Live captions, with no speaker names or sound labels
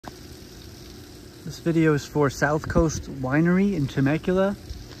This video is for South Coast Winery in Temecula.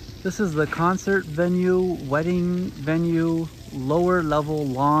 This is the concert venue, wedding venue, lower level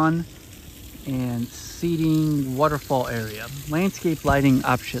lawn and seating waterfall area. Landscape lighting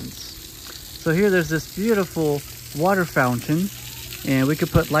options. So here there's this beautiful water fountain, and we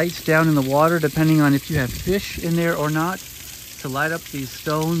could put lights down in the water depending on if you have fish in there or not to light up these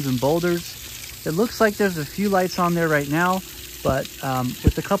stones and boulders. It looks like there's a few lights on there right now, but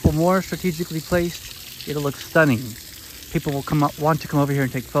with a couple more strategically placed, it'll look stunning. People will want to come over here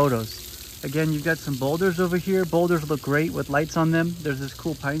and take photos. Again, you've got some boulders over here. Boulders look great with lights on them. There's this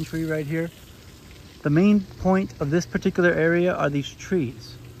cool pine tree right here. The main point of this particular area are these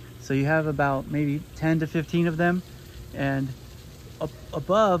trees. So you have about maybe 10 to 15 of them, and up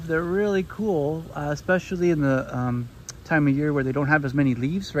above they're really cool, especially in the time of year where they don't have as many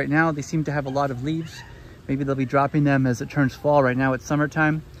leaves. Right now they seem to have a lot of leaves. Maybe they'll be dropping them as it turns fall. Right now it's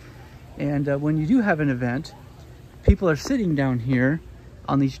summertime. And when you do have an event, people are sitting down here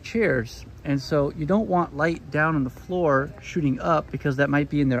on these chairs. And so you don't want light down on the floor shooting up, because that might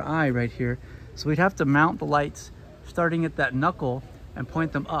be in their eye right here. So we'd have to mount the lights starting at that knuckle and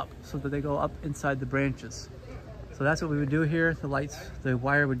point them up so that they go up inside the branches. So that's what we would do here. The lights, the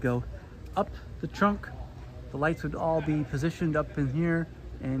wire would go up the trunk. The lights would all be positioned up in here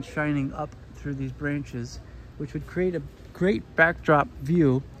and shining up through these branches, which would create a great backdrop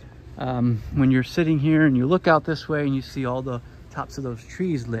view when you're sitting here and you look out this way and you see all the tops of those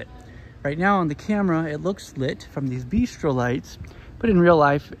trees lit. Right now on the camera it looks lit from these bistro lights, but in real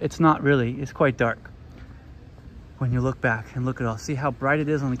life it's not really. It's quite dark when you look back and look at all. See how bright it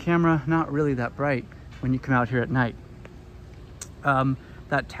is on the camera? Not really that bright when you come out here at night.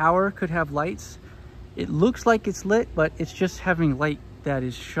 That tower could have lights. It looks like it's lit, but it's just having light that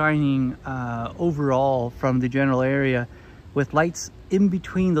is shining overall from the general area with lights in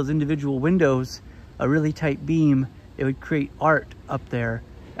between those individual windows, a really tight beam. It would create art up there.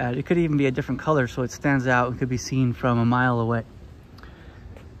 It could even be a different color so it stands out and could be seen from a mile away.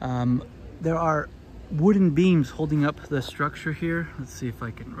 There are wooden beams holding up the structure here. Let's see if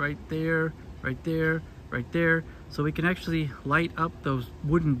I can, right there, right there, right there. So we can actually light up those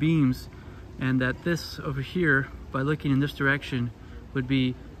wooden beams, and that this over here, by looking in this direction, would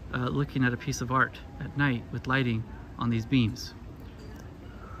be looking at a piece of art at night with lighting on these beams.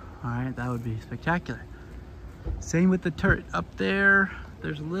 All right, that would be spectacular. Same with the turret up there.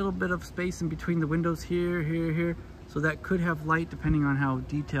 There's a little bit of space in between the windows here, here. So that could have light depending on how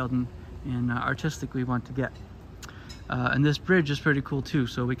detailed and artistic we want to get. And this bridge is pretty cool too.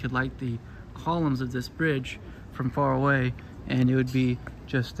 So we could light the columns of this bridge from far away, and it would be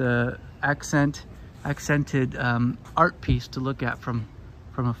just a accented art piece to look at from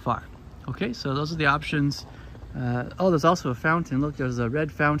afar. Okay, so those are the options. Oh, there's also a fountain. Look, there's a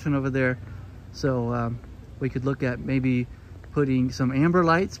red fountain over there. So we could look at maybe putting some amber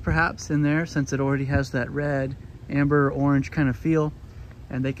lights perhaps in there, since it already has that red, amber, orange kind of feel.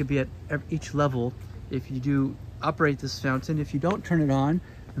 And they could be at each level if you do operate this fountain. If you don't turn it on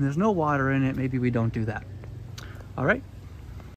and there's no water in it, maybe we don't do that. All right,